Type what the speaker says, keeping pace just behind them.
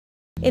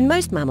In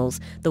most mammals,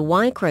 the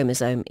Y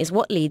chromosome is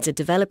what leads a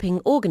developing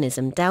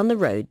organism down the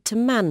road to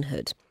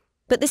manhood.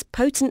 But this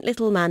potent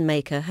little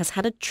man-maker has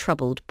had a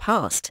troubled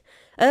past.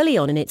 Early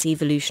on in its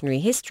evolutionary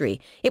history,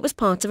 it was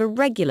part of a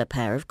regular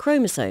pair of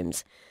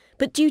chromosomes.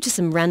 But due to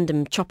some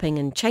random chopping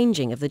and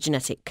changing of the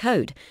genetic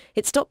code,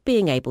 it stopped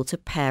being able to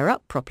pair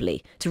up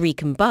properly, to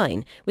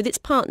recombine, with its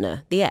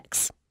partner, the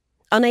X.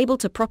 Unable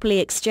to properly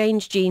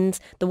exchange genes,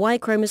 the Y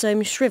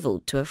chromosome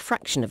shriveled to a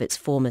fraction of its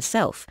former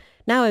self.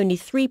 Now only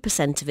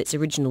 3% of its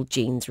original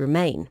genes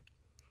remain.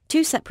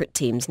 Two separate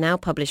teams now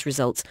publish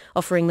results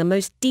offering the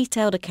most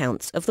detailed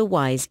accounts of the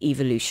Y's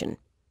evolution.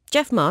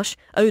 Jeff Marsh,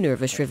 owner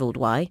of a shriveled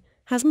Y,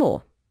 has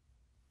more.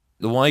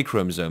 The Y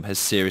chromosome has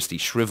seriously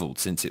shriveled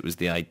since it was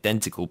the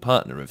identical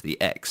partner of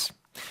the X.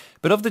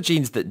 But of the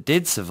genes that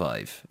did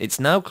survive, it's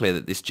now clear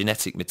that this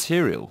genetic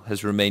material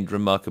has remained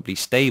remarkably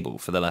stable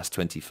for the last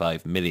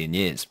 25 million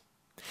years.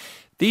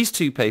 These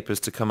two papers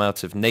to come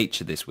out of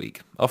Nature this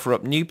week offer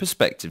up new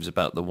perspectives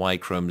about the Y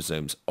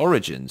chromosome's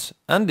origins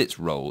and its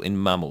role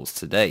in mammals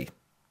today.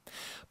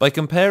 By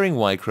comparing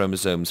Y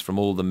chromosomes from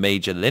all the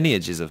major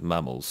lineages of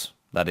mammals,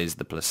 that is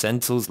the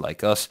placentals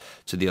like us,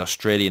 to the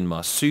Australian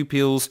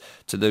marsupials,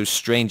 to those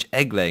strange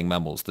egg-laying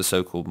mammals, the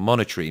so-called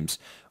monotremes,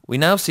 we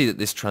now see that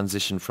this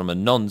transition from a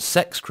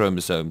non-sex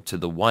chromosome to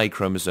the Y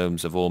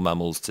chromosomes of all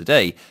mammals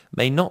today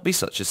may not be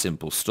such a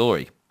simple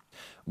story.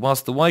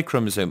 Whilst the Y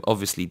chromosome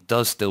obviously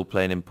does still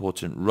play an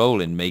important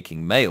role in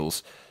making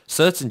males,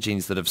 certain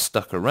genes that have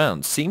stuck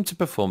around seem to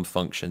perform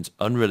functions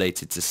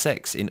unrelated to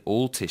sex in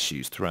all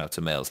tissues throughout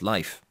a male's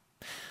life.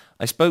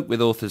 I spoke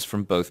with authors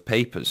from both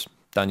papers,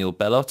 Daniel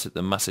Bellott at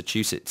the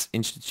Massachusetts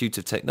Institute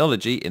of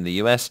Technology in the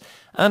US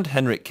and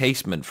Henrik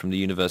Kaessmann from the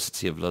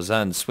University of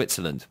Lausanne,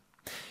 Switzerland.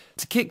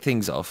 To kick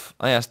things off,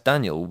 I asked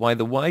Daniel why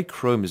the Y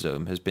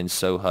chromosome has been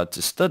so hard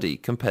to study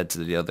compared to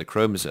the other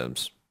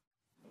chromosomes.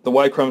 The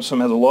Y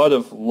chromosome has a lot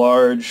of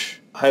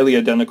large, highly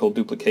identical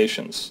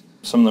duplications.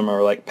 Some of them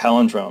are like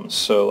palindromes.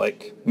 So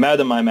like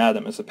madam, I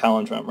madam is a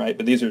palindrome, right?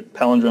 But these are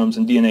palindromes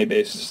in DNA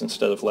bases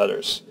instead of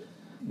letters.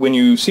 When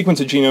you sequence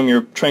a genome,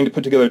 you're trying to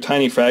put together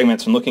tiny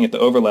fragments and looking at the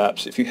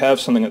overlaps. If you have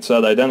something that's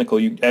that identical,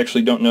 you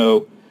actually don't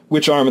know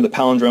which arm of the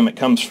palindrome it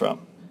comes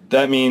from.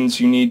 That means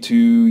you need to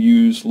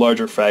use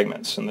larger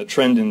fragments, and the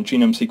trend in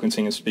genome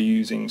sequencing is to be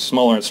using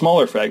smaller and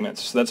smaller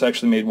fragments. So that's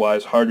actually made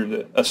Ys harder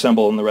to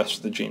assemble in the rest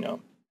of the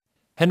genome.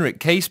 Henrik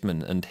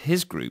Kaessmann and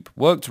his group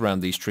worked around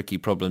these tricky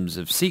problems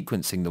of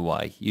sequencing the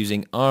Y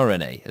using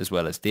RNA as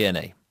well as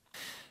DNA.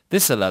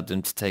 This allowed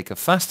them to take a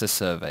faster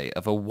survey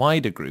of a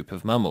wider group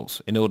of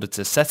mammals in order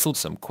to settle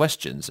some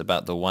questions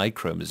about the Y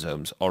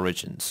chromosome's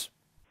origins.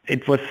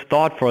 It was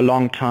thought for a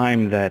long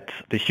time that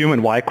the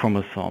human Y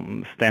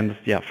chromosome stems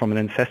from an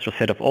ancestral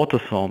set of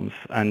autosomes,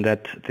 and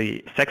that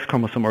the sex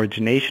chromosome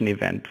origination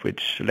event,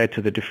 which led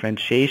to the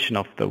differentiation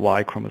of the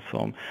Y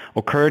chromosome,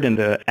 occurred in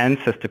the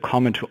ancestor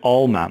common to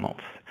all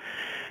mammals.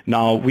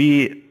 Now,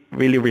 we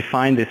really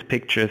refine this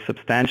picture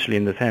substantially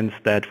in the sense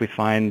that we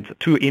find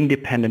two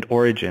independent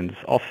origins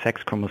of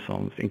sex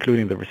chromosomes,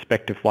 including the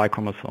respective Y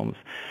chromosomes,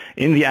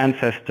 in the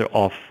ancestor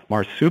of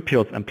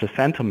marsupials and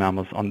placental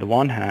mammals on the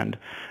one hand,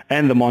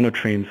 and the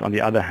monotremes on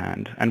the other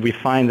hand. And we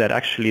find that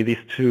actually these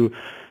two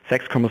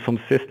sex chromosome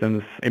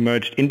systems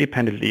emerged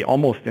independently,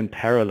 almost in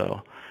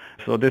parallel.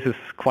 So this is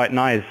quite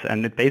nice,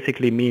 and it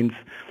basically means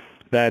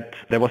that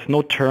there was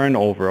no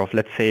turnover of,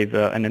 let's say,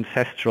 an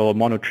ancestral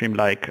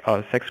monotreme-like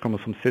sex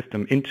chromosome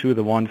system into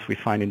the ones we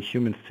find in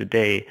humans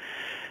today.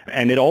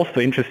 And it also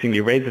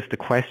interestingly raises the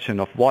question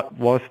of what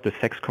was the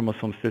sex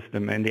chromosome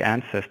system in the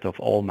ancestor of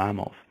all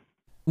mammals.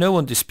 No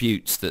one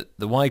disputes that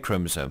the Y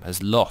chromosome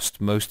has lost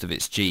most of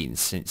its genes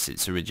since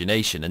its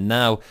origination and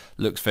now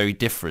looks very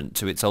different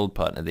to its old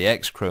partner, the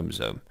X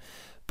chromosome.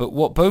 But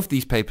what both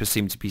these papers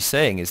seem to be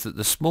saying is that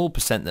the small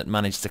percent that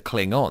managed to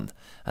cling on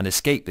and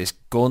escape this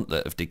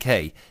gauntlet of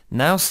decay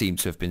now seem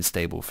to have been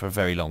stable for a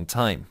very long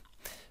time.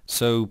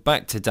 So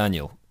back to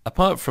Daniel.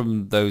 Apart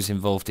from those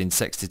involved in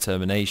sex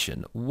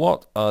determination,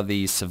 what are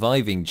these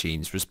surviving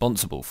genes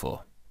responsible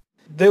for?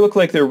 They look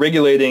like they're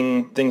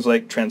regulating things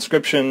like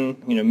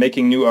transcription,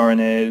 making new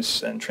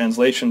RNAs, and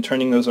translation,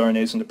 turning those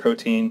RNAs into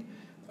protein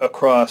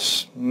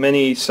across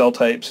many cell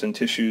types and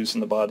tissues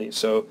in the body.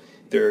 So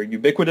they're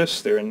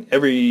ubiquitous, they're in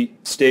every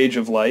stage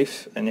of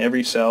life and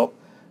every cell,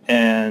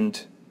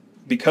 and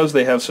because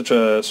they have such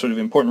a sort of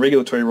important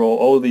regulatory role,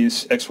 all of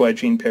these XY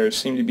gene pairs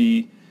seem to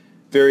be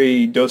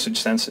very dosage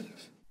sensitive.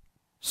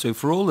 So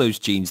for all those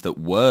genes that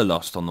were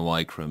lost on the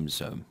Y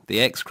chromosome, the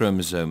X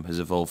chromosome has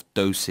evolved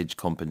dosage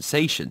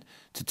compensation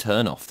to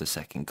turn off the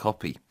second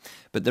copy.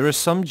 But there are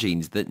some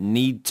genes that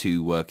need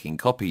two working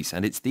copies,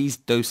 and it's these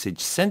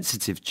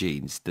dosage-sensitive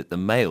genes that the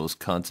males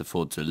can't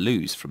afford to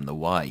lose from the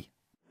Y.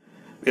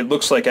 It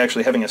looks like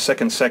actually having a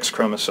second sex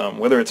chromosome,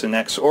 whether it's an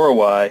X or a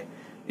Y,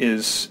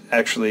 is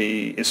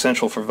actually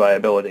essential for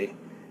viability.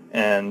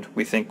 And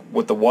we think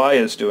what the Y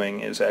is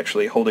doing is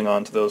actually holding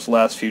on to those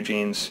last few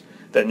genes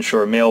that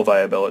ensure male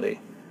viability,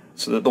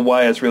 so that the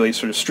Y is really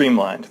sort of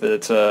streamlined, that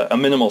it's a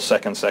minimal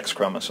second sex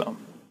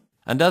chromosome.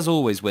 And as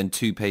always when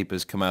two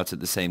papers come out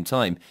at the same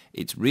time,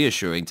 it's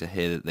reassuring to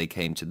hear that they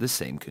came to the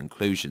same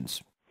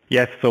conclusions.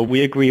 Yes, so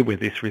we agree with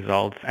these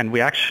results, and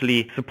we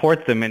actually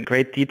support them in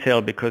great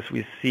detail because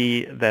we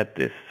see that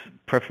this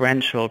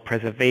preferential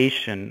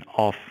preservation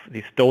of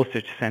these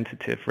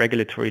dosage-sensitive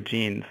regulatory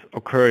genes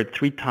occurred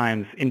 3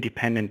 times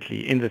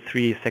independently in the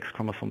 3 sex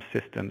chromosome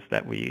systems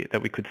that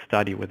we could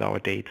study with our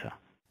data.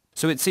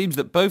 So it seems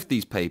that both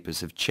these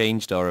papers have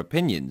changed our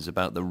opinions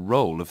about the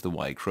role of the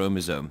Y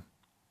chromosome.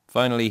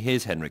 Finally,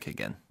 here's Henrik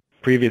again.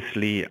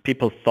 Previously,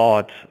 people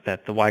thought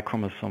that the Y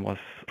chromosome was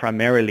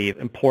primarily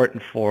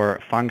important for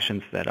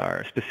functions that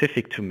are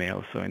specific to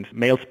males, so in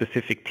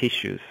male-specific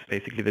tissues,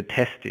 basically the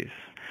testes.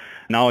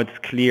 Now it's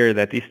clear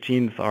that these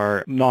genes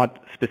are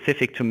not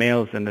specific to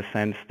males in the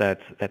sense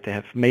that they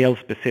have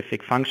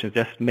male-specific functions,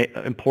 just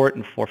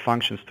important for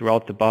functions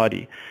throughout the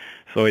body.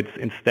 So it's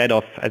instead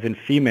of, as in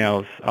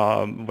females,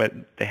 where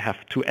they have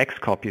 2 X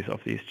copies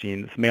of these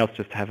genes, males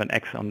just have an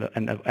X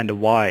and a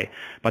Y,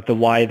 but the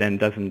Y then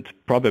doesn't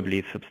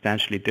probably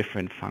substantially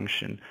different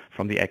function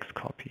from the X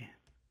copy.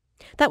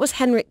 That was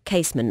Henrik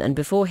Kaessmann, and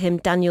before him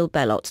Daniel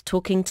Bellott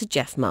talking to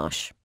Jeff Marsh.